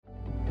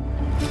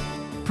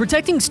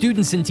Protecting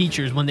students and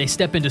teachers when they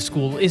step into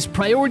school is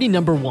priority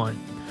number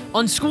one.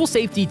 On School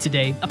Safety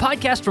Today, a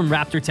podcast from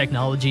Raptor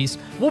Technologies,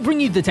 we'll bring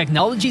you the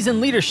technologies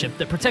and leadership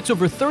that protects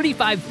over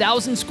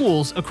 35,000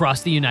 schools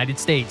across the United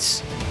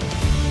States.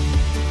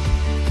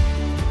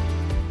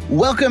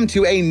 Welcome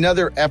to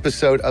another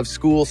episode of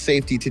School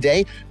Safety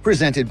Today,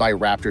 presented by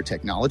Raptor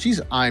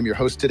Technologies. I'm your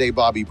host today,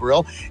 Bobby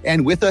Brill,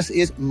 and with us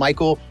is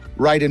Michael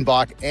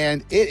Reidenbach,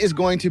 and it is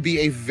going to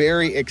be a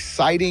very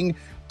exciting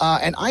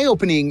an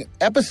eye-opening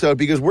episode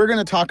because we're going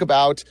to talk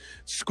about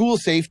school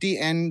safety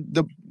and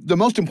the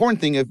most important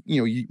thing of,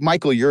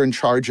 Michael, you're in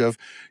charge of,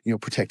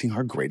 protecting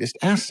our greatest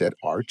asset,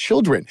 our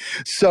children.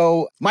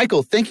 So,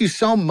 Michael, thank you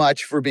so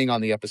much for being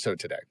on the episode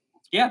today.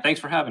 Yeah,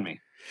 thanks for having me.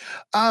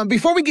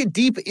 Before we get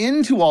deep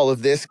into all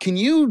of this, can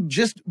you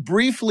just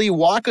briefly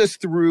walk us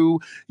through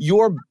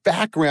your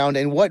background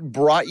and what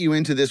brought you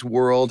into this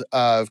world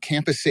of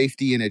campus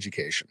safety and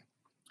education?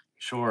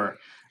 Sure.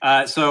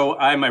 So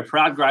I'm a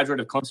proud graduate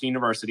of Clemson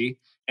University.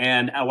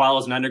 And while I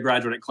was an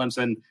undergraduate at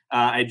Clemson,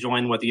 I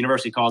joined what the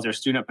university calls their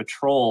Student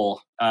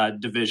Patrol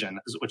Division,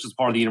 which is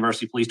part of the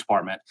University Police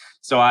Department.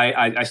 So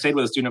I stayed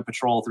with the Student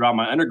Patrol throughout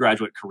my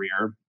undergraduate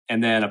career.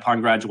 And then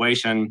upon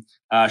graduation,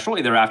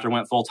 shortly thereafter,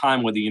 went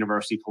full-time with the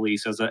University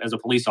Police as a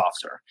police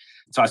officer.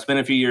 So I spent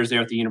a few years there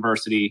at the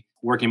university,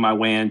 working my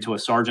way into a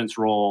sergeant's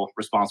role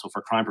responsible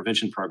for crime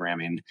prevention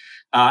programming.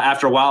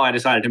 After a while, I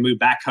decided to move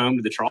back home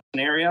to the Charleston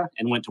area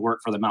and went to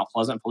work for the Mount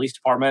Pleasant Police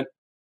Department.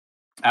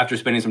 After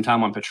spending some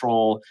time on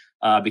patrol,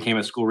 became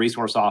a school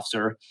resource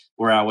officer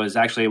where I was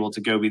actually able to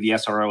go be the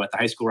SRO at the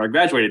high school where I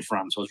graduated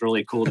from. So it was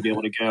really cool to be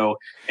able to go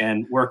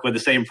and work with the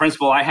same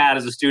principal I had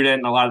as a student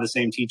and a lot of the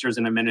same teachers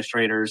and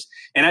administrators.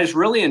 And I just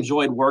really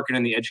enjoyed working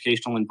in the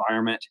educational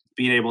environment,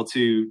 being able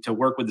to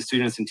work with the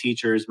students and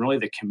teachers, really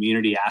the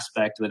community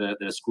aspect that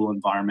a school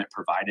environment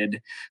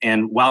provided.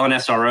 And while an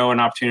SRO, an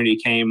opportunity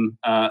came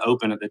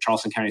open at the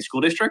Charleston County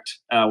School District,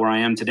 where I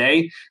am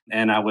today.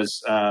 And I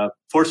was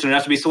fortunate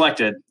enough to be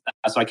selected.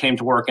 So I came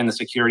to work in the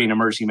Security and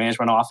Emergency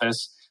Management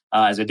Office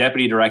as a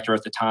deputy director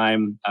at the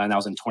time, and that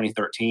was in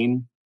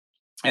 2013.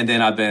 And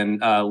then I've been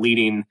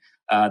leading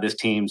this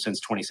team since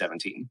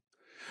 2017.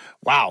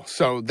 Wow.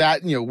 So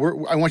that,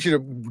 I want you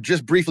to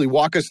just briefly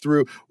walk us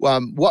through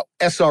what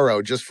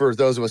SRO, just for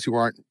those of us who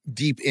aren't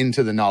deep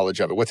into the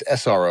knowledge of it. What's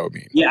SRO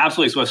mean? Yeah,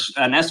 absolutely. So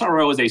an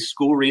SRO is a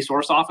school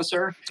resource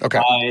officer.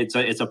 Okay.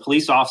 It's a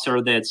police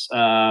officer that's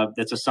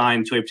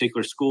assigned to a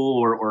particular school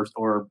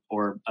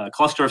or a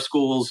cluster of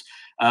schools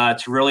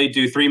to really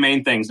do three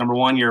main things. Number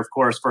one, you're, of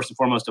course, first and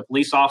foremost, a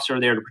police officer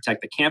there to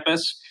protect the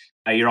campus.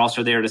 You're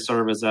also there to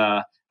serve as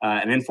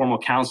an informal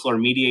counselor,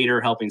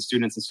 mediator, helping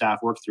students and staff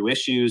work through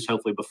issues,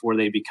 hopefully before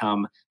they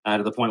become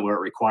to the point where it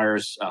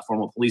requires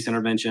formal police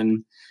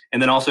intervention.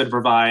 And then also to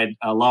provide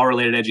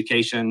law-related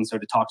education, so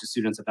to talk to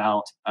students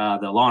about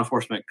the law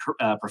enforcement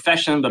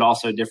profession, but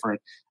also different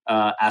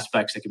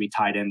aspects that can be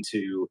tied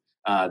into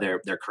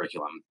their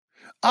curriculum.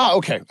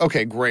 Okay.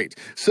 Okay, great.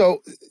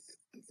 So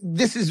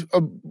this is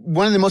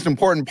one of the most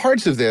important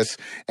parts of this,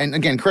 and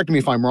again, correct me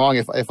if I'm wrong,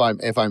 if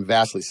I'm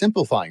vastly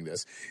simplifying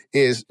this,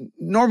 is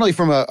normally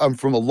from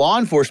a law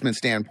enforcement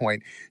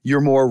standpoint, you're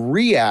more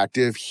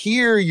reactive.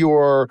 Here,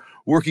 you're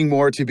working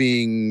more to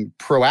being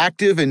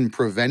proactive and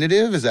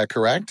preventative. Is that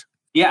correct?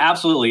 Yeah,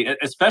 absolutely.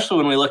 Especially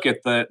when we look at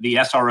the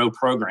SRO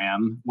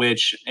program,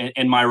 which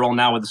in my role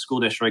now with the school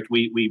district,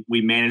 we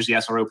manage the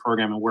SRO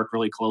program and work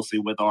really closely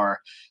with our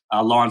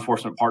law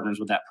enforcement partners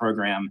with that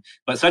program.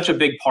 But such a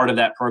big part of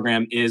that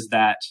program is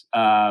that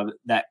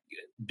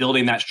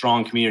building that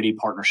strong community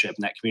partnership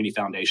and that community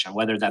foundation,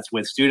 whether that's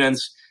with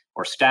students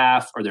or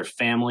staff or their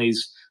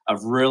families, of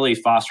really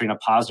fostering a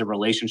positive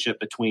relationship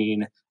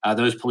between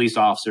those police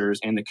officers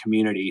and the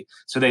community.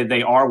 So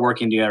they are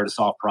working together to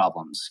solve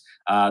problems.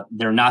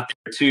 They're not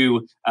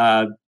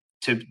there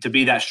to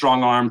be that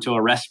strong arm to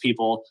arrest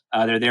people.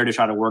 They're there to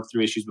try to work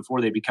through issues before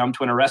they become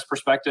to an arrest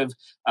perspective.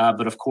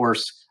 But of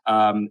course,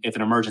 if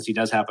an emergency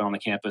does happen on the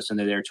campus, then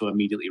they're there to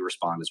immediately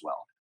respond as well.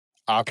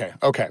 Okay.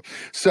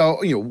 So,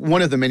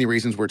 one of the many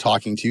reasons we're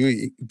talking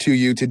to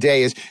you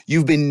today is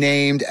you've been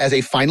named as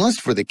a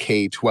finalist for the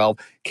K-12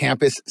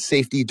 Campus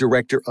Safety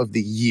Director of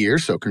the Year.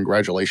 So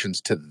congratulations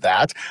to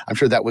that. I'm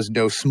sure that was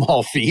no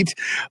small feat.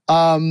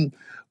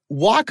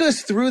 Walk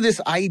us through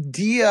this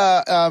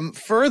idea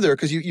further,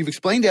 because you've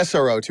explained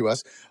SRO to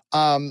us.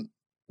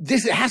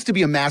 This has to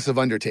be a massive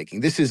undertaking.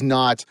 This is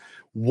not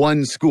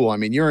one school. I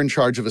mean, you're in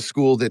charge of a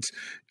school that's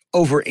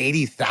over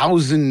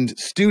 80,000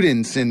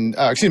 students and,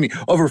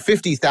 over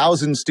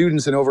 50,000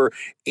 students and over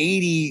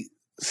 80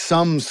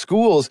 some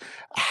schools.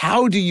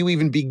 How do you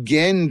even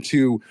begin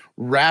to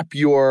wrap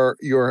your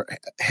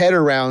head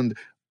around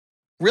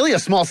really a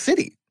small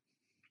city?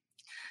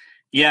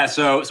 Yeah,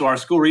 so our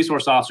school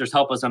resource officers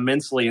help us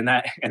immensely in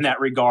that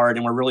regard,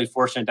 and we're really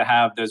fortunate to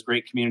have those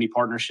great community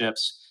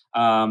partnerships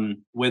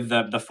with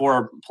the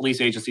four police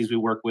agencies we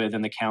work with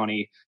in the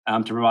county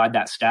to provide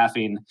that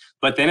staffing.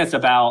 But then it's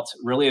about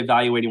really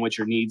evaluating what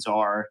your needs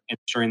are,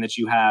 ensuring that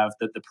you have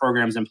the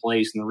programs in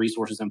place and the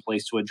resources in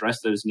place to address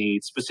those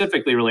needs,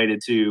 specifically related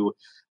to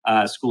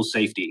school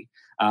safety.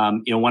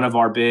 One of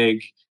our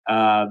big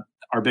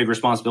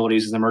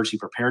responsibilities is emergency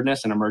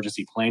preparedness and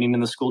emergency planning in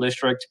the school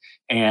district.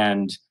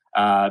 And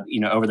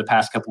over the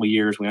past couple of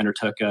years, we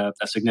undertook a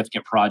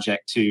significant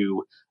project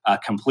to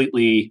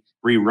completely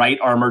rewrite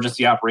our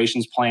emergency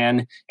operations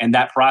plan. And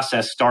that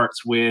process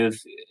starts with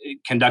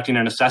conducting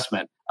an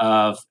assessment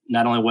of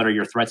not only what are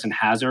your threats and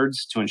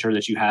hazards to ensure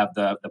that you have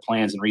the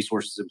plans and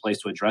resources in place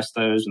to address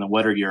those, and then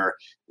what are your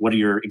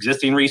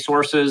existing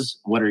resources,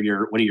 what are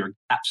your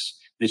gaps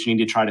that you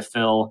need to try to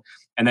fill,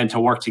 and then to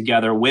work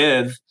together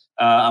with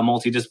a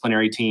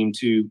multidisciplinary team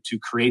to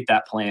create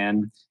that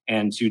plan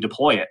and to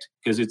deploy it.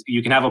 Because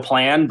you can have a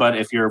plan, but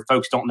if your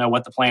folks don't know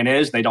what the plan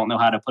is, they don't know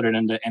how to put it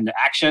into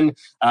action,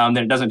 then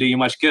it doesn't do you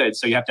much good.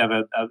 So you have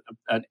to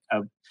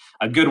have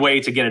a good way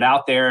to get it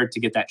out there, to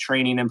get that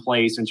training in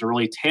place, and to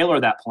really tailor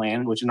that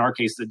plan, which in our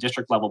case is a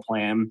district level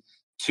plan,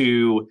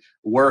 to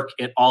work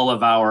at all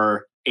of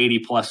our 80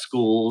 plus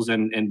schools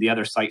and the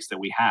other sites that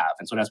we have.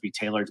 And so it has to be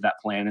tailored to that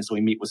plan. And so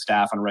we meet with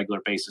staff on a regular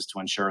basis to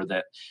ensure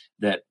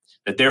that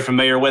they're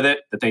familiar with it,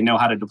 that they know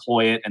how to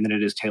deploy it, and that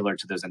it is tailored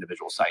to those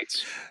individual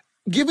sites.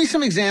 Give me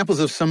some examples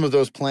of some of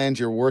those plans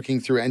you're working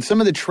through and some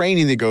of the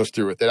training that goes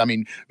through with it. I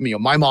mean,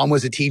 my mom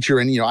was a teacher,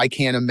 and, I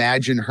can't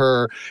imagine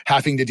her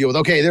having to deal with,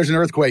 okay, there's an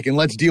earthquake and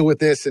let's deal with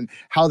this and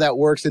how that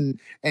works. And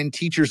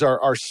teachers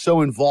are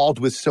so involved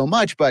with so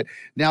much, but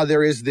now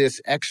there is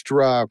this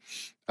extra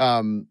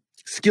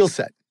skill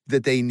set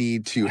that they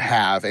need to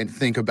have and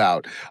think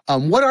about.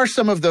 What are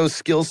some of those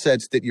skill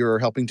sets that you're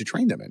helping to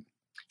train them in?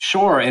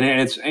 Sure. And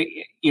it's,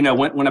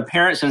 when a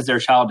parent sends their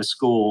child to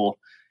school,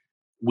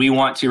 we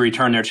want to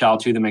return their child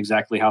to them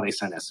exactly how they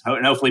sent us,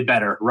 and hopefully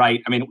better,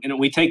 right? I mean,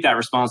 we take that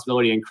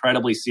responsibility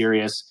incredibly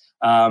serious.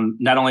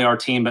 Not only our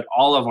team, but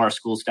all of our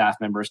school staff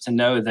members, to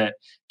know that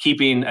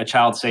keeping a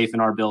child safe in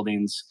our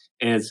buildings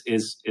is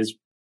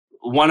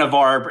one of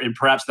our, and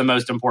perhaps the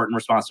most important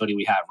responsibility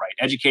we have, right?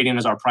 Educating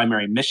is our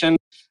primary mission,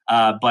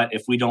 but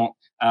if we don't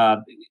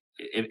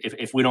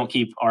if we don't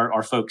keep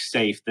our folks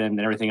safe, then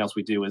everything else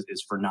we do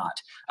is for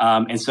naught.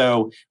 And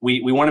so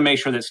we want to make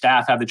sure that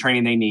staff have the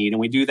training they need, and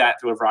we do that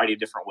through a variety of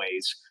different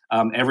ways.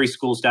 Every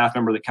school staff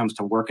member that comes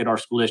to work at our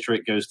school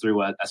district goes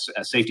through a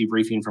safety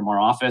briefing from our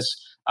office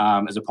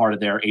as a part of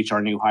their HR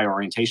new hire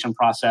orientation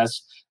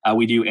process.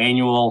 We do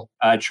annual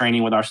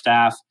training with our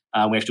staff.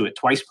 We have to do it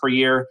twice per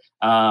year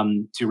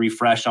to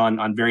refresh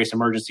on various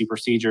emergency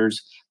procedures.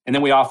 And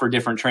then we offer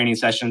different training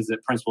sessions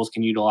that principals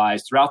can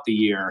utilize throughout the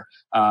year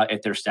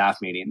at their staff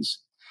meetings.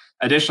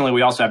 Additionally,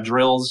 we also have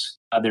drills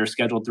that are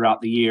scheduled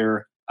throughout the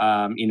year,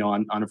 on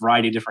a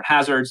variety of different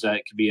hazards.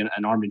 It could be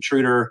an armed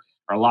intruder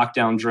or a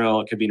lockdown drill.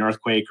 It could be an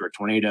earthquake or a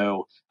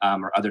tornado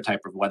or other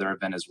type of weather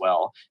event as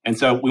well. And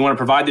so we want to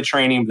provide the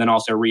training, but then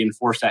also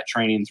reinforce that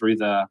training through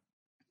the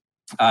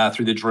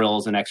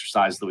drills and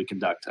exercises that we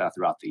conduct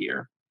throughout the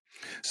year.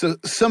 So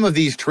some of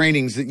these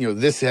trainings,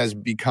 this has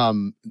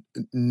become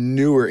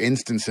newer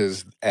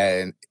instances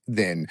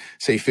than,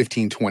 say,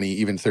 15, 20,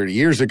 even 30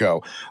 years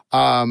ago.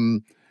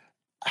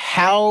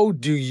 How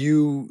do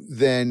you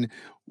then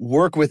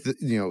work with,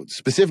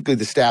 specifically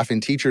the staff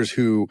and teachers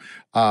who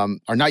are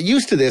not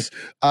used to this?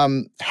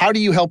 How do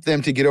you help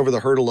them to get over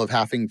the hurdle of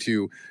having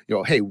to,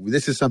 hey,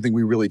 this is something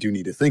we really do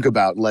need to think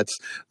about. Let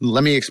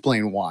me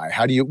explain why.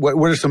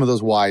 What are some of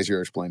those whys you're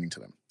explaining to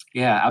them?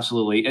 Yeah,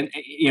 absolutely. And,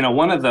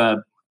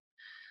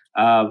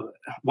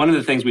 one of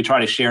the things we try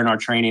to share in our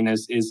training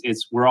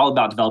is we're all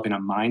about developing a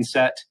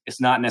mindset.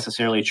 It's not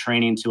necessarily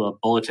training to a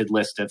bulleted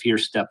list of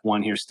here's step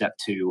 1, here's step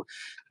 2,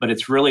 but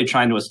it's really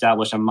trying to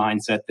establish a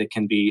mindset that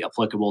can be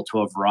applicable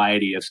to a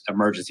variety of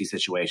emergency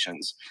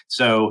situations.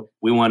 So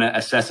we want to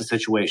assess the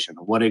situation.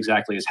 What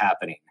exactly is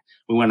happening?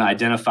 We want to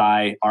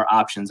identify our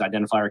options,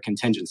 identify our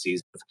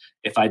contingencies.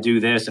 If I do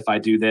this,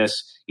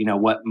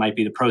 what might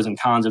be the pros and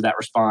cons of that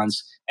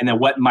response? And then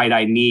what might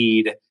I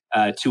need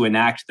to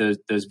enact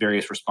those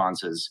various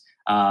responses,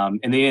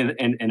 and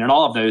in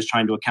all of those,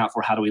 trying to account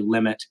for how do we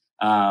limit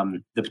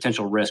the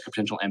potential risk or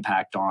potential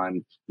impact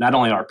on not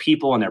only our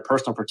people and their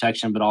personal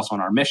protection, but also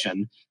on our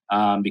mission.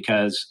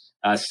 Because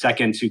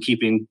second to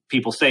keeping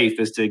people safe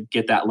is to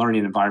get that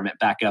learning environment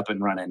back up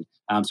and running,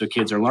 so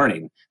kids are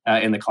learning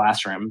in the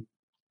classroom.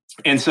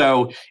 And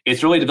so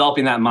it's really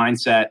developing that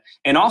mindset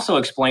and also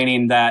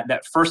explaining that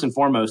first and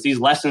foremost, these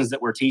lessons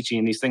that we're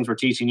teaching, these things we're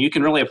teaching, you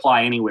can really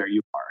apply anywhere you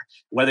are,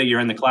 whether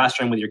you're in the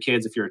classroom with your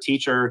kids, if you're a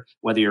teacher,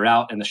 whether you're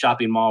out in the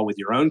shopping mall with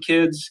your own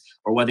kids,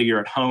 or whether you're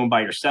at home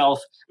by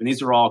yourself. And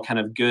these are all kind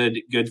of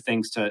good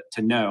things to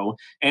know.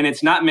 And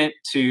it's not meant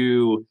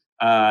to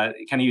kind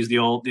of use the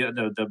old,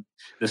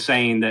 the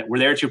saying that we're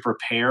there to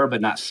prepare, but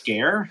not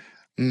scare.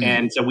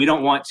 And so we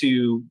don't want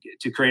to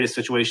create a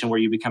situation where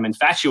you become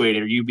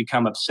infatuated or you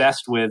become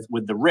obsessed with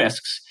the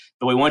risks,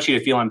 but we want you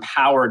to feel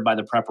empowered by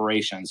the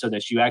preparation so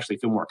that you actually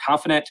feel more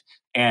confident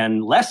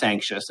and less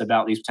anxious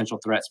about these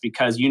potential threats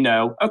because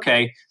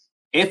okay,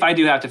 if I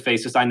do have to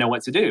face this, I know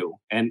what to do,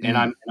 and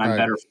I'm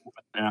right.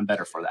 I'm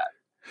better for that.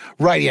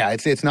 Right. Yeah.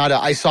 It's not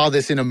I saw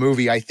this in a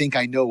movie. I think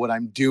I know what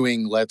I'm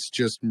doing. Let's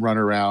just run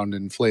around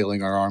and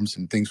flailing our arms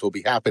and things will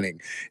be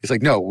happening. It's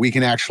like, no, we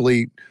can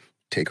actually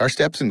take our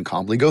steps and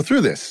calmly go through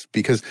this,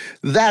 because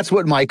that's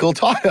what Michael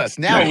taught us.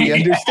 Now we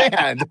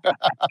understand.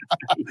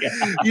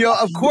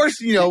 Of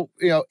course,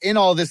 in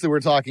all this that we're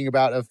talking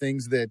about of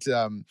things that,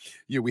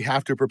 we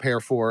have to prepare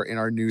for in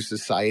our new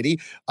society,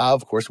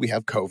 of course, we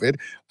have COVID.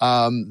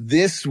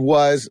 This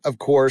was, of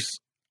course,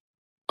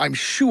 I'm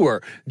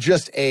sure,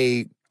 just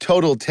a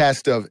total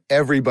test of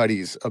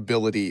everybody's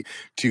ability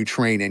to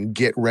train and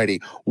get ready.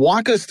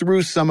 Walk us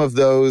through some of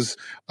those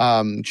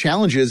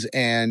challenges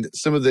and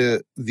some of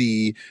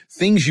the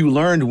things you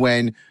learned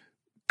when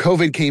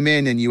COVID came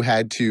in and you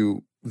had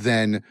to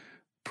then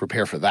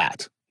prepare for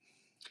that.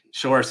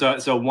 Sure.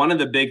 So one of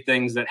the big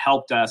things that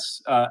helped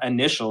us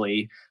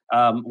initially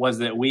was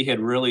that we had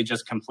really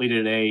just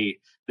completed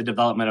the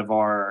development of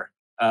our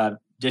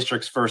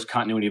district's first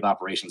continuity of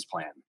operations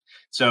plan.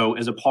 So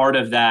as a part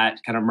of that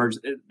kind of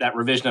that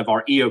revision of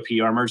our EOP,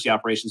 our emergency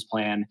operations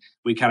plan,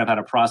 we kind of had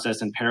a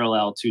process in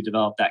parallel to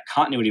develop that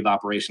continuity of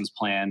operations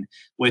plan,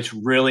 which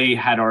really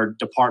had our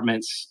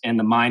departments in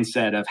the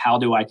mindset of how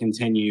do I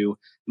continue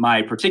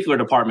my particular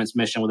department's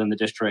mission within the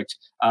district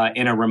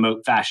in a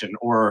remote fashion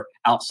or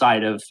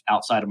outside of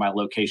my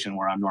location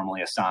where I'm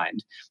normally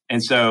assigned.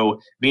 And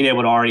so being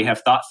able to already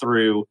have thought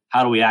through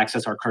how do we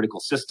access our critical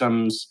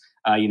systems,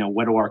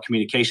 what are our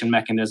communication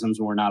mechanisms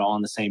when we're not all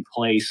in the same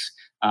place.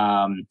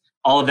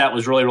 All of that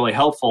was really, really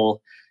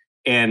helpful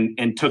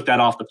and took that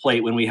off the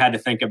plate when we had to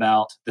think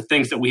about the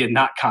things that we had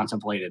not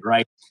contemplated,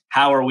 right?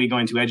 How are we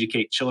going to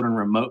educate children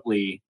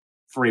remotely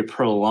for a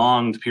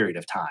prolonged period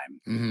of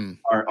time? Mm-hmm.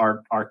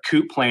 Our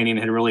COOP planning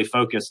had really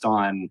focused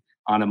on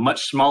a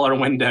much smaller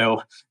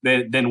window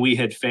than we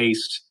had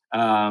faced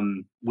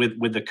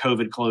with the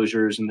COVID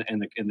closures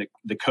and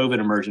the COVID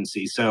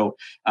emergency. So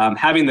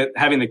having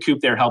the COOP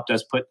there helped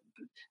us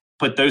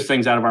put those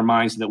things out of our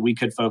minds so that we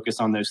could focus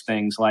on those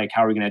things like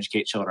how are we going to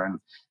educate children?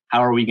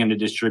 How are we going to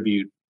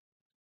distribute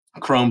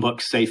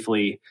Chromebooks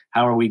safely?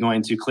 How are we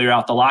going to clear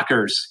out the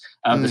lockers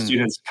of the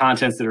students'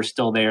 contents that are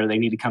still there? They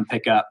need to come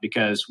pick up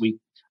because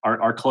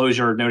our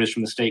closure notice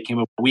from the state came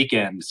over the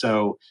weekend.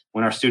 So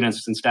when our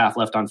students and staff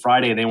left on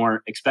Friday, they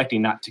weren't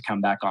expecting not to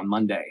come back on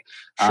Monday.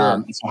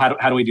 Sure. So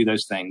how do we do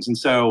those things? And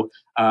so,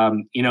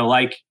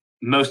 like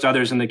most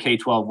others in the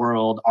K-12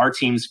 world, our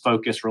team's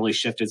focus really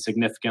shifted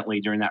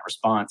significantly during that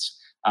response,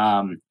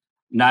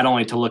 not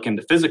only to look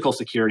into physical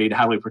security, to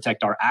how do we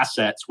protect our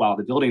assets while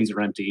the buildings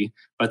are empty,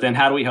 but then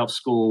how do we help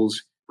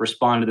schools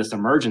respond to this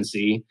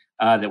emergency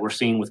that we're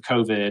seeing with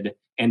COVID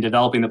and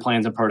developing the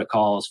plans and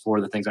protocols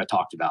for the things I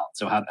talked about.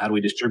 So how do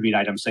we distribute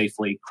items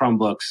safely,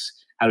 Chromebooks,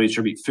 how do we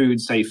distribute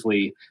food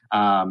safely,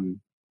 and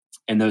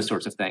those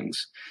sorts of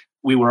things.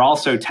 We were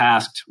also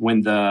tasked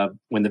when the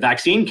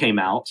vaccine came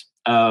out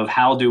of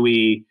how do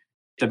we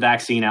get the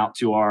vaccine out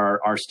to our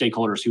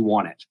stakeholders who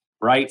want it,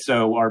 right?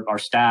 So our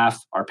staff,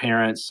 our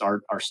parents,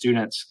 our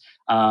students.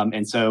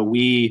 And so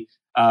we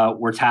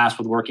were tasked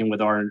with working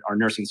with our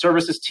nursing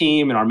services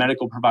team and our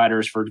medical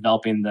providers for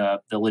developing the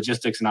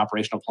logistics and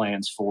operational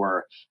plans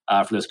for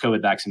those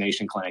COVID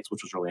vaccination clinics,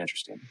 which was really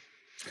interesting.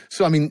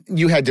 So, I mean,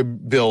 you had to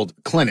build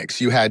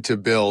clinics, you had to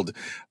build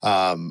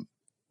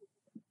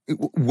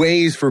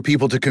ways for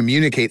people to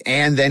communicate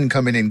and then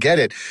come in and get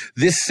it.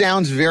 This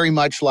sounds very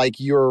much like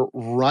you're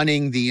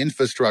running the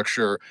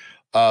infrastructure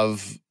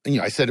of,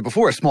 I said it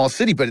before, a small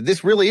city, but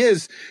this really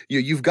is,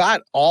 you've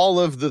got all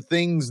of the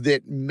things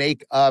that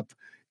make up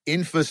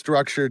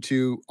infrastructure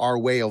to our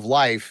way of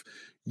life.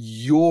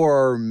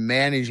 You're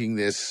managing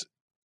this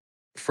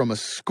from a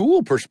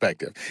school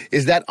perspective.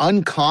 Is that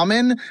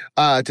uncommon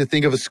to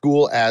think of a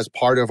school as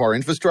part of our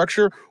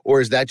infrastructure, or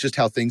is that just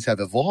how things have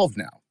evolved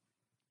now?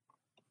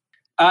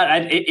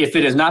 If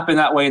it has not been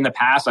that way in the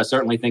past, I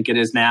certainly think it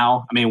is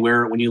now. I mean,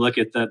 when you look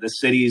at the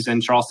cities in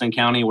Charleston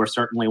County, we're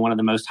certainly one of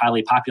the most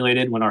highly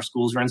populated when our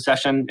schools are in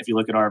session. If you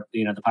look at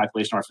the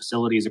population of our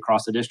facilities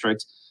across the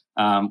district,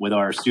 with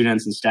our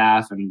students and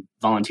staff and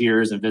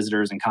volunteers and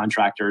visitors and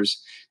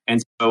contractors.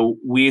 And so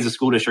we as a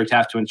school district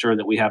have to ensure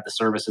that we have the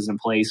services in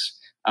place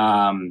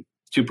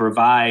to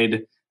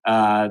provide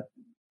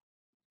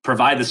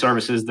the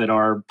services that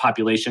our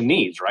population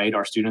needs, right?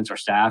 Our students, our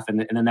staff,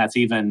 and then that's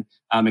even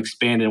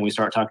expanded and we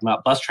start talking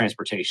about bus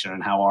transportation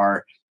and how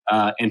our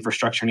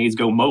infrastructure needs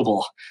go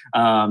mobile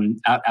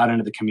out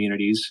into the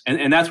communities.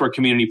 And that's where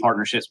community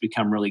partnerships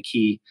become really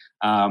key,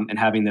 and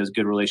having those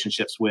good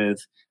relationships with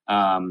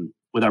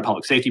our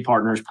public safety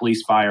partners,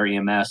 police, fire,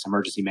 EMS,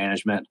 emergency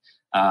management.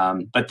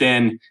 But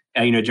then,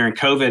 during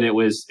COVID,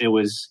 it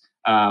was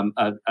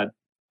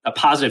a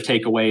positive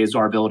takeaway is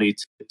our ability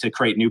to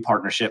create new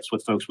partnerships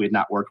with folks we had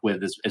not worked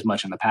with as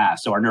much in the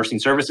past. So our nursing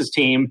services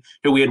team,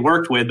 who we had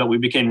worked with, but we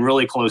became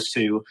really close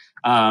to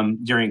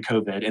during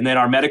COVID. And then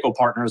our medical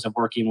partners of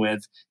working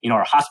with,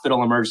 our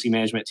hospital emergency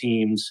management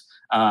teams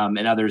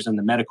and others in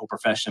the medical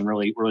profession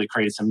really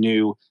created some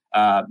new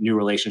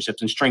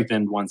relationships and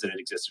strengthened ones that had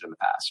existed in the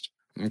past.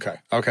 Okay.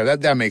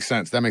 That makes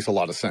sense. That makes a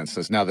lot of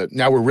sense.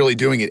 Now we're really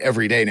doing it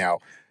every day now.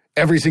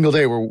 Every single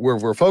day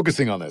we're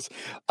focusing on this.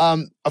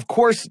 Of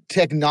course,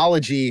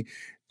 technology,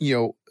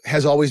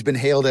 has always been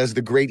hailed as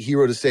the great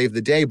hero to save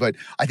the day. But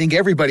I think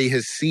everybody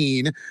has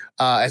seen,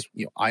 as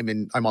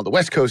I'm on the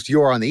West Coast,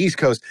 you're on the East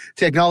Coast,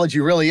 technology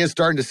really is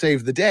starting to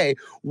save the day.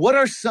 What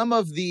are some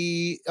of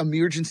the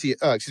emergency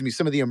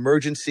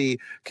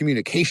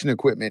communication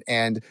equipment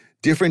and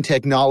different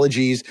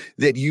technologies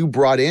that you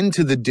brought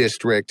into the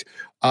district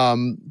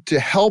to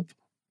help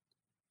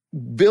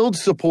build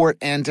support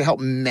and to help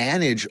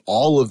manage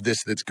all of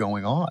this that's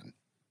going on?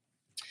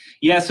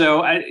 Yeah,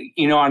 so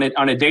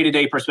on a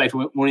day-to-day perspective,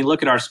 when we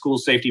look at our school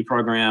safety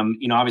program,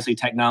 obviously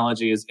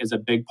technology is a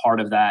big part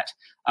of that,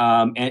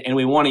 and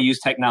we want to use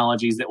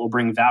technologies that will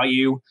bring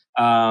value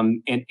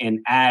and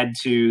add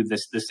to the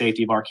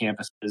safety of our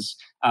campuses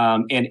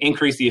and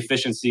increase the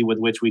efficiency with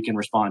which we can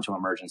respond to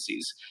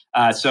emergencies.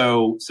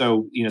 So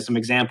some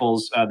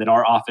examples that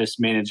our office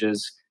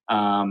manages.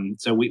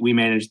 So we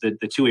manage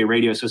the two-way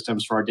radio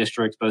systems for our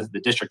district, both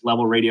the district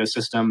level radio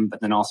system,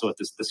 but then also at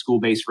the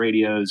school-based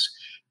radios.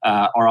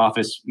 Our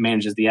office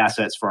manages the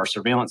assets for our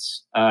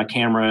surveillance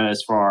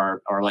cameras,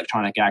 for our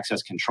electronic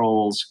access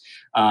controls.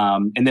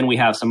 And then we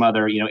have some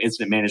other,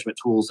 incident management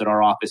tools that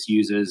our office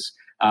uses.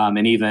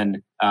 And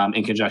even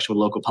in conjunction with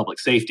local public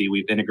safety,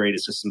 we've integrated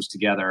systems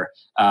together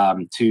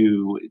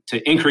to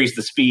increase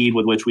the speed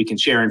with which we can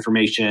share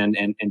information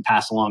and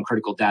pass along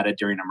critical data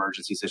during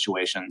emergency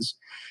situations.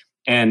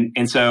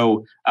 And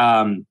so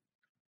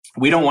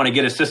we don't want to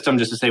get a system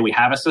just to say we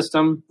have a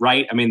system,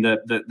 right? I mean,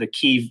 the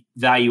key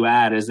value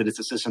add is that it's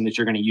a system that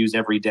you're going to use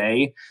every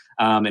day,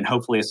 and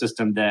hopefully a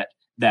system that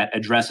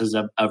addresses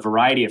a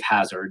variety of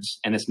hazards,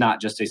 and it's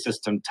not just a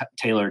system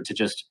tailored to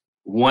just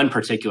one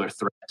particular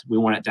threat. We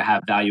want it to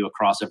have value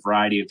across a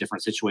variety of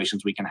different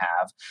situations we can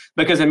have,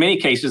 because in many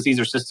cases these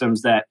are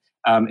systems that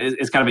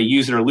is kind of a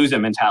use it or lose it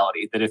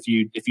mentality. That if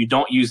you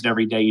don't use it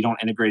every day, you don't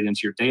integrate it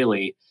into your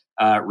daily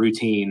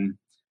routine.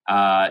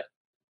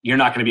 You're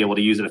not going to be able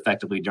to use it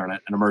effectively during an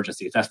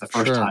emergency if that's the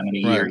first time in a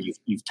year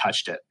you've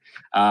touched it.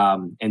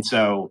 And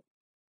so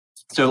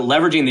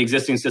leveraging the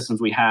existing systems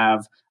we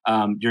have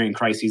during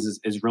crises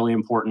is really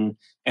important.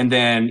 And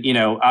then,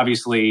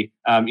 obviously,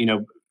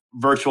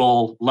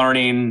 virtual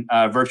learning,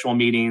 virtual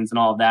meetings and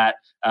all of that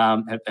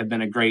have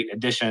been a great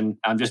addition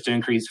just to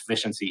increase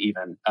efficiency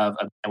even of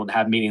able to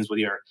have meetings with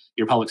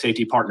your public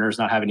safety partners,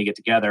 not having to get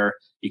together.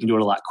 You can do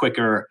it a lot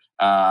quicker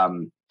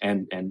and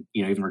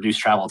even reduce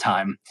travel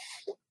time.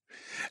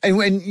 And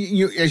when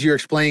as you're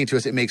explaining to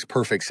us, it makes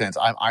perfect sense.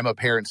 I'm a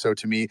parent, so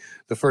to me,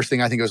 the first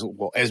thing I think is,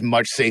 well, as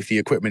much safety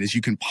equipment as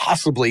you can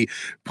possibly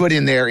put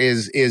in there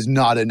is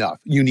not enough.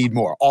 You need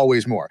more,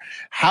 always more.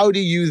 How do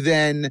you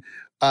then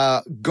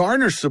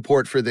garner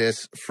support for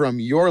this from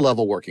your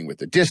level, working with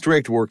the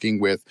district, working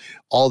with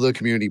all the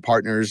community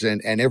partners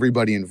and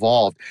everybody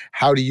involved?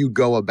 How do you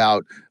go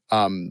about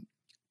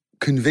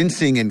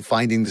convincing and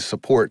finding the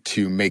support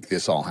to make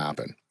this all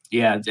happen?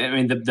 Yeah, I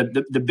mean,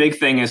 the big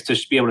thing is to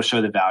be able to show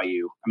the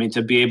value. I mean,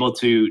 to be able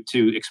to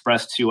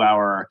express to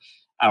our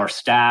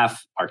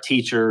staff, our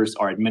teachers,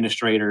 our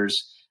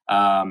administrators,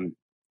 and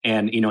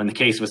in the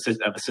case of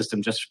a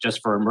system just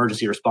for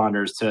emergency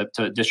responders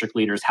to district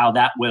leaders, how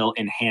that will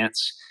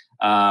enhance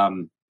our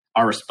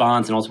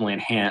response and ultimately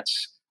enhance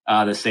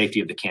the safety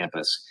of the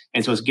campus.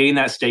 And so it's getting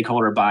that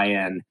stakeholder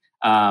buy-in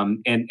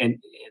and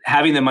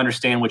having them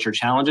understand what your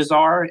challenges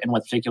are and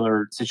what the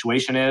particular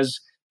situation is,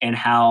 and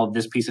how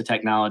this piece of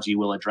technology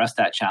will address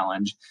that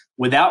challenge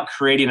without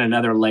creating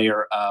another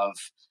layer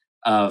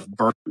of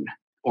burden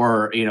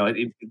or,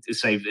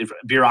 say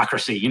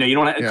bureaucracy. You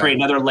don't want to create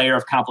another layer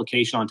of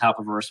complication on top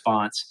of a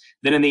response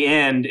that in the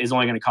end is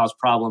only going to cause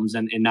problems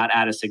and not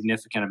add a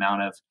significant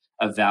amount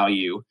of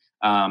value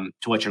to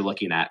what you're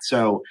looking at.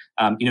 So,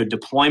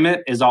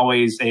 deployment is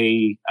always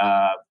a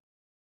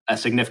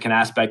significant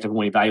aspect of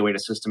when we evaluate a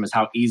system, is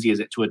how easy is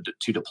it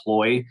to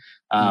deploy.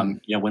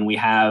 When we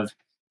have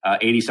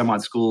 80 some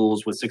odd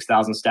schools with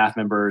 6,000 staff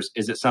members,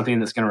 is it something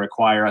that's going to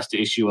require us to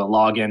issue a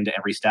login to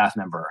every staff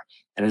member?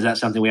 And is that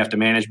something we have to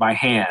manage by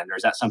hand, or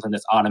is that something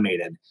that's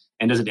automated?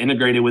 And does it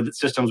integrate it with the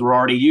systems we're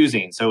already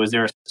using? So is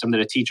there a system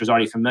that a teacher is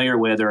already familiar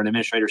with or an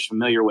administrator is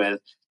familiar with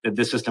that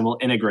this system will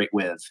integrate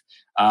with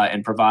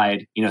and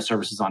provide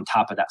services on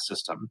top of that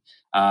system?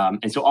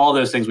 And so all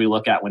those things we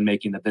look at when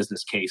making the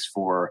business case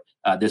for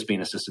this being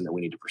a system that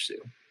we need to pursue.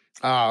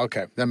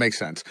 Okay. That makes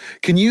sense.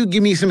 Can you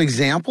give me some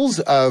examples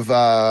of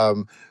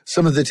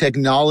some of the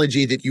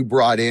technology that you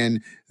brought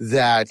in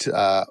that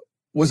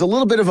was a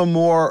little bit of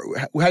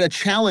had a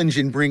challenge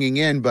in bringing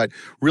in, but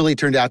really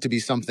turned out to be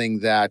something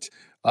that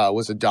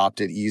was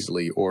adopted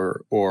easily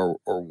or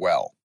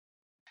well?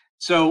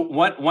 So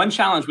one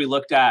challenge we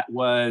looked at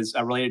was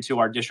related to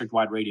our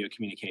district-wide radio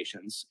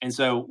communications. And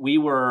so we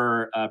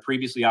were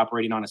previously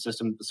operating on a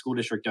system that the school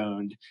district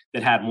owned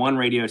that had one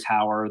radio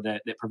tower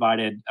that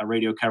provided a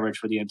radio coverage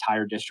for the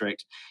entire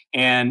district.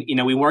 And,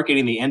 we weren't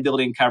getting the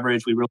in-building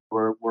coverage we really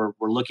were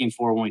looking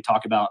for when we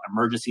talk about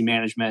emergency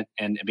management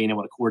and being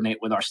able to coordinate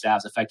with our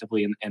staffs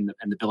effectively in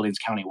the buildings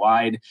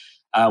countywide.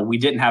 We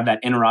didn't have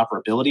that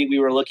interoperability we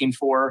were looking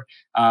for,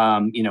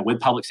 with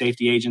public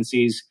safety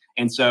agencies.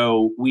 And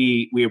so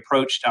we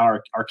approached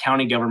our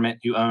county government,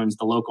 who owns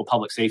the local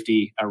public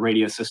safety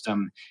radio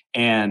system,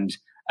 and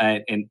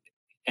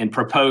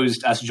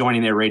proposed us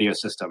joining their radio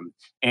system.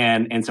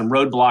 And some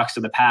roadblocks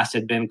to the past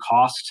had been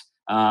cost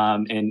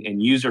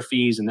and user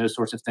fees and those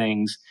sorts of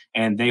things.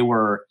 And they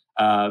were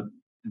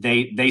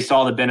they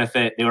saw the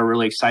benefit. They were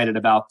really excited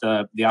about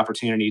the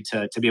opportunity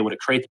to be able to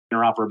create the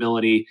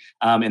interoperability.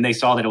 And they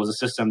saw that it was a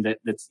system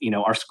that's,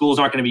 our schools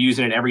aren't going to be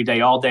using it every day,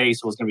 all day.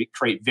 So it's going to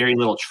create very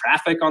little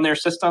traffic on their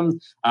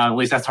system. At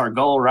least that's our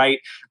goal, right?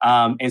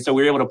 And so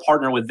we were able to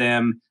partner with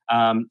them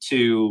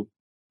to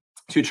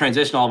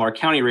transition all of our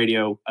county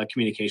radio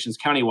communications,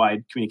 countywide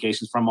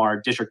communications, from our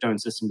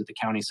district-owned system to the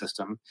county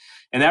system.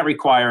 And that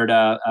required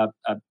a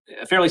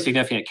fairly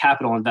significant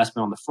capital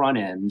investment on the front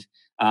end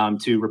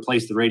to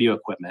replace the radio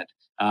equipment.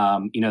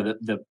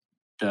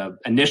 The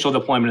initial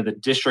deployment of the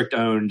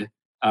district-owned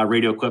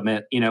radio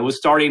equipment, was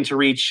starting to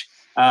reach,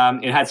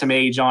 it had some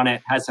age on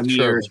it, had some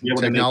years.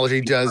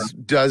 Technology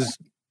does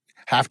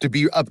have to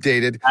be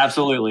updated.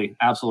 Absolutely.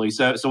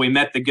 So we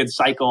met the good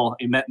cycle.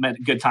 We met a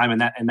good time in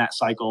that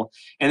cycle,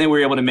 and then we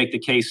were able to make the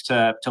case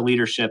to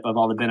leadership of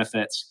all the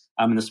benefits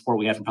and the support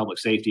we had from public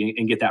safety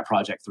and get that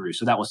project through.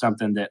 So that was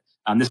something that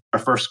this is our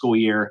first school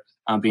year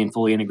being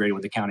fully integrated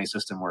with the county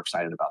system. We're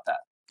excited about that.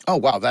 Oh,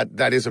 wow.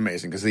 That is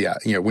amazing. Because,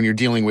 when you're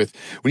dealing with,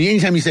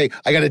 anytime you say,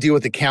 I got to deal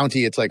with the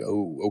county, it's like,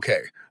 oh, okay.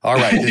 All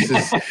right. This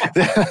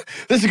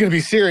is going to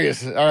be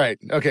serious. All right.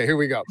 Okay, here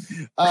we go.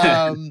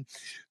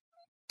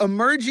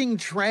 Emerging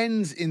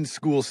trends in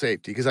school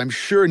safety, because I'm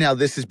sure now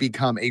this has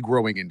become a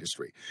growing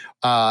industry,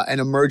 and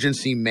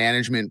emergency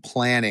management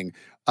planning.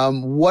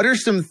 What are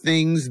some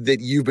things that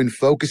you've been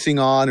focusing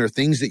on, or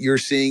things that you're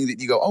seeing that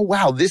you go, oh,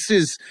 wow, this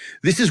is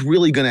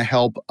really going to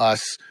help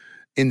us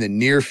in the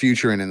near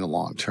future and in the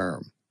long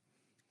term?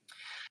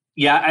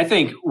 Yeah, I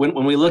think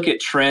when we look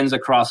at trends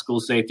across school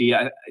safety,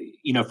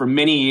 for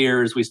many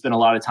years, we spent a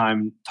lot of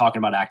time talking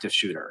about active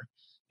shooter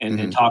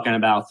and talking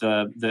about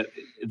the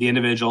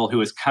individual who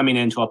is coming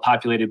into a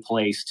populated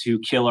place to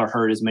kill or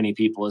hurt as many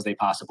people as they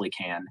possibly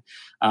can,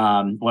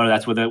 whether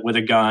that's with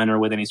a gun or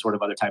with any sort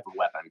of other type of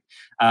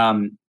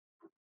weapon.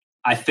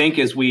 I think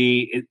as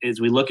we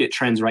look at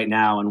trends right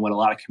now and what a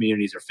lot of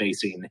communities are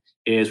facing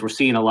is we're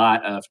seeing a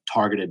lot of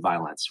targeted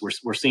violence.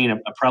 We're seeing a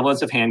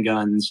prevalence of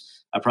handguns,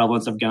 a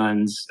prevalence of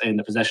guns in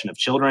the possession of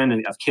children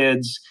and of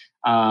kids,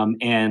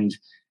 and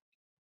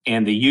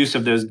the use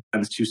of those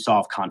guns to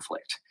solve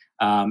conflict.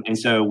 And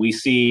so we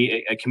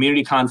see a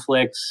community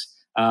conflicts,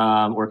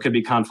 or it could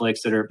be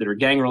conflicts that are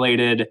gang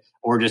related,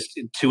 or just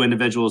two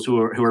individuals who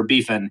are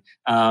beefing,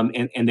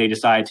 and they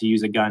decide to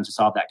use a gun to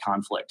solve that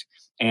conflict.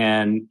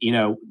 And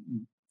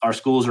our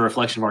schools are a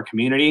reflection of our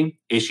community.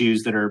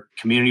 Issues that are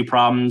community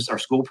problems are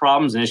school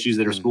problems, and issues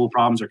that are school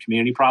problems are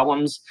community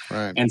problems.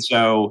 Right. And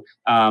so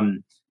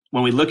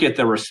when we look at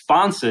the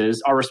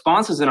responses, our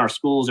responses in our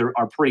schools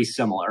are pretty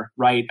similar,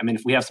 right? I mean,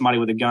 if we have somebody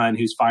with a gun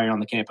who's firing on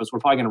the campus, we're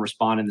probably going to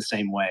respond in the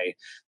same way.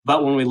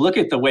 But when we look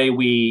at the way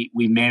we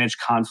manage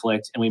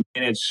conflict and we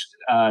manage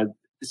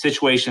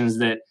situations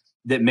that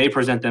may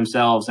present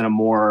themselves in a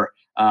more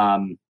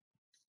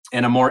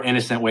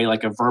innocent way,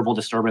 like a verbal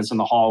disturbance in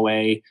the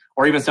hallway,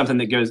 or even something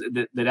that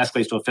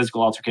escalates to a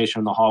physical altercation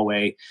in the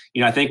hallway,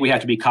 I think we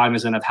have to be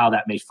cognizant of how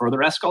that may further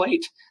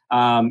escalate,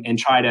 and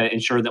try to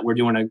ensure that we're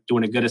doing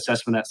a good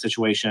assessment of that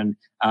situation,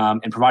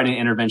 and providing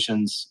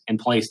interventions in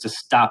place to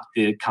stop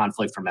the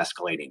conflict from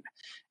escalating.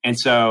 And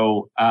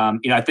so,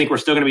 I think we're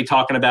still going to be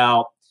talking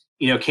about,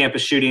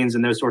 campus shootings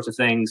and those sorts of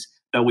things,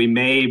 though we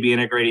may be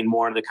integrating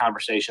more into the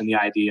conversation the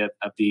idea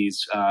of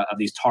these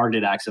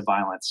targeted acts of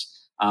violence.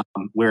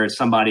 Where it's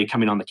somebody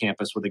coming on the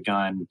campus with a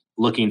gun,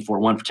 looking for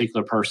one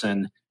particular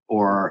person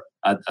or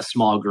a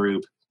small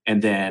group,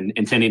 and then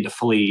intending to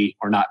flee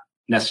or not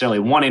necessarily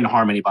wanting to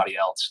harm anybody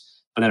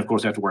else. But then, of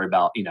course, we have to worry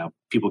about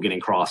people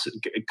getting caught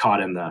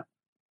in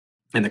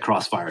the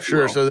crossfire.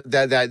 Sure. So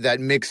that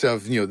mix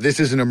of this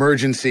is an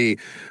emergency.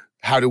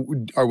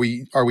 Are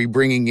we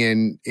bringing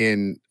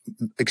in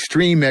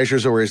extreme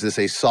measures, or is this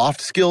a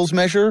soft skills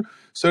measure,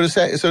 so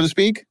to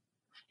speak?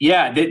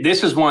 Yeah,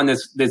 this is one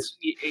that's.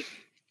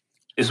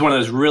 It's one of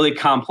those really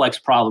complex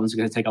problems. It's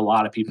going to take a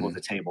lot of people at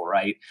the table,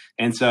 right?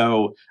 And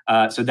so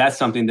that's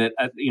something that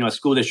a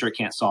school district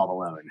can't solve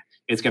alone.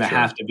 It's going to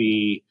have to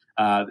be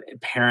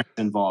parents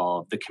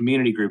involved, the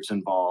community groups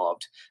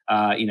involved,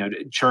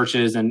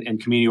 churches and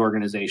community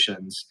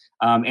organizations,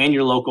 and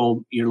your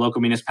local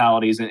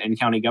municipalities and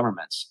county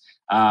governments.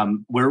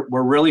 We're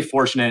really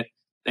fortunate,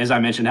 as I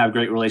mentioned, have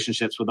great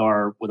relationships with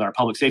our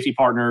public safety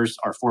partners,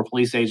 our 4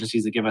 police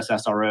agencies that give us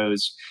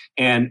SROs.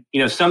 And,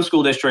 some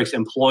school districts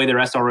employ their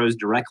SROs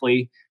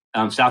directly.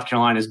 South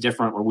Carolina is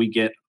different, where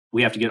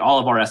we have to get all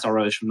of our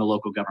SROs from the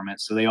local government.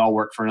 So they all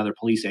work for another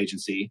police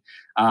agency.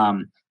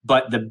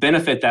 But the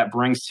benefit that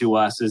brings to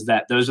us is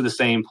that those are the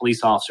same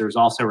police officers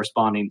also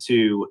responding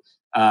to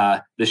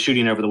the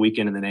shooting over the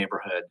weekend in the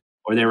neighborhood,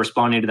 or they're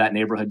responding to that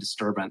neighborhood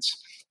disturbance.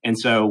 And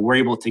so we're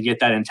able to get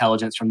that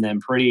intelligence from them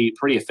pretty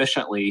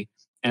efficiently.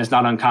 And it's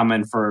not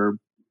uncommon for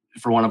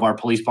one of our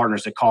police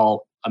partners to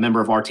call a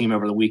member of our team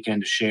over the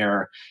weekend to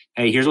share,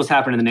 hey, here's what's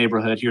happened in the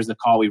neighborhood. Here's the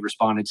call we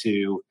responded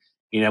to.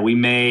 We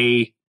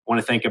may want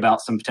to think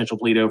about some potential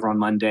bleed over on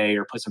Monday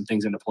or put some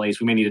things into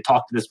place. We may need to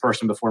talk to this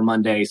person before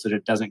Monday so that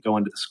it doesn't go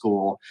into the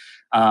school.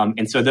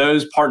 And so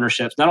those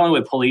partnerships, not only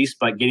with police,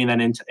 but getting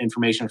that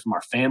information from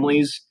our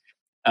families,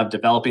 of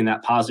developing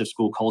that positive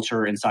school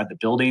culture inside the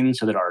building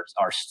so that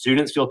our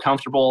students feel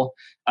comfortable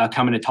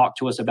coming to talk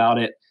to us about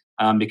it.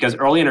 Because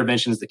early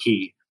intervention is the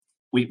key.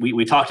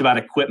 We talked about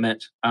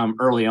equipment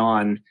early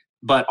on,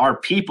 but our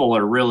people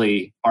are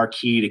really our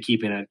key to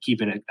keeping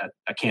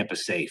a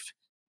campus safe.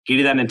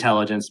 Getting that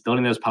intelligence,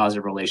 building those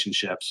positive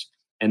relationships,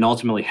 and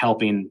ultimately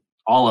helping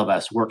all of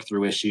us work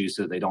through issues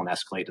so that they don't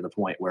escalate to the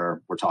point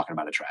where we're talking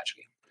about a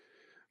tragedy.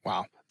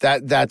 Wow.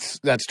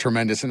 That's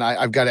tremendous. And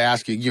I've got to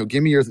ask you,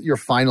 give me your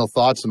final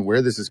thoughts on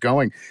where this is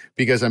going,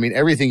 because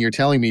everything you're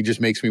telling me just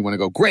makes me want to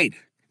go, great.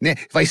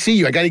 If I see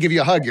you, I got to give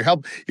you a hug. You're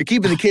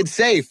keeping the kids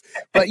safe.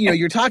 But,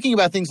 you're talking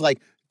about things like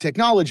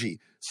technology,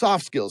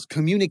 soft skills,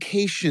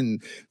 communication,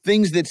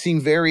 things that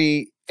seem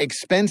very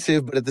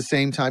expensive, but at the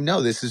same time,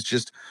 no, this is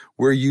just,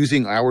 we're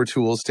using our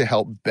tools to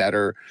help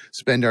better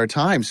spend our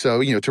time.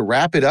 So, to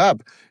wrap it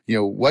up,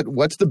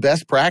 what's the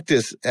best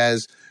practice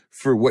as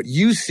for what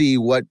you see,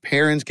 what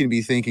parents can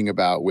be thinking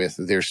about with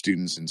their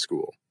students in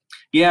school?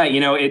 Yeah,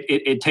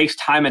 it takes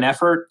time and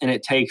effort, and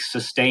it takes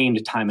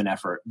sustained time and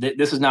effort.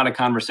 This is not a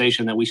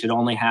conversation that we should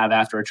only have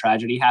after a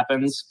tragedy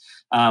happens.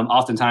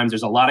 Oftentimes,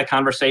 there's a lot of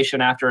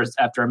conversation after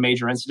a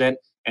major incident,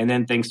 and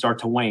then things start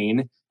to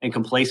wane, and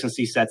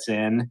complacency sets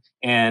in,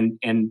 and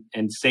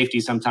safety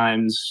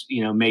sometimes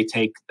may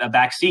take a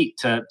backseat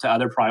to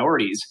other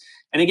priorities.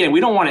 And again, we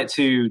don't want it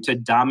to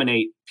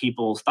dominate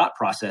people's thought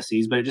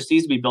processes, but it just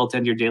needs to be built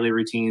into your daily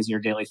routines and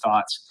your daily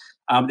thoughts.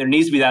 There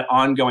needs to be that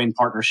ongoing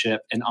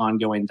partnership and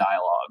ongoing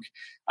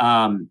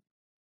dialogue.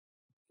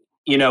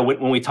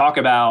 When we talk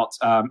about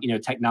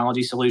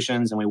technology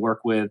solutions, and we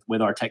work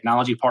with our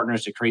technology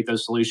partners to create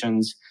those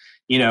solutions,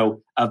 of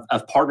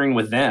partnering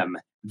with them,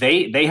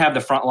 they have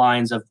the front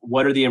lines of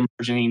what are the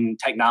emerging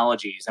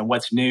technologies and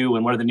what's new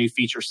and what are the new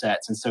feature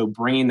sets, and so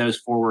bringing those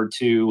forward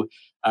to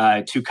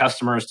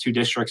customers, to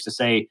districts, to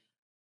say,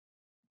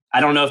 I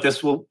don't know if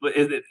this will,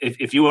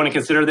 if you want to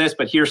consider this,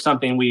 but here's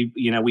something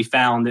we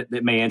found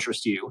that may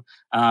interest you.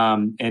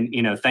 And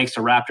thanks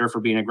to Raptor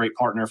for being a great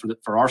partner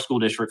for our school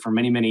district for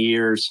many, many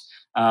years,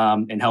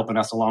 and helping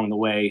us along the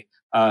way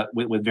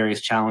with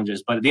various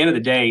challenges. But at the end of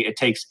the day, it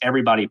takes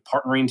everybody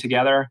partnering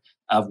together,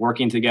 of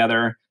working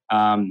together.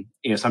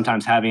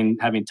 Sometimes having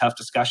tough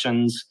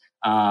discussions,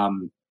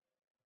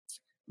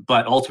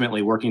 but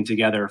ultimately working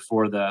together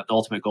for the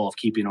ultimate goal of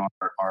keeping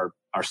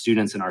our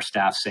students and our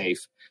staff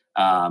safe.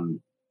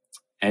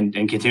 And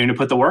continue to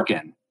put the work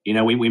in.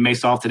 We may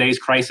solve today's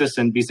crisis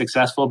and be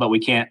successful, but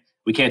we can't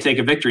take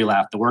a victory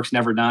lap. The work's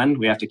never done.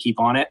 We have to keep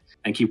on it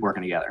and keep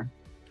working together.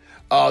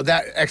 Oh,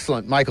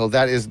 excellent, Michael.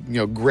 That is,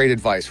 great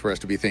advice for us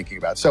to be thinking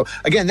about. So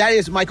again, that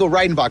is Michael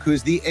Reidenbach, who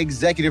is the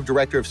Executive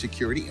Director of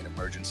Security and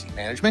Emergency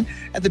Management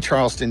at the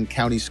Charleston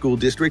County School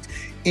District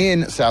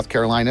in South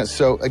Carolina.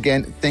 So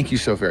again, thank you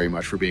so very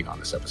much for being on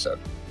this episode.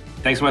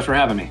 Thanks so much for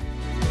having me.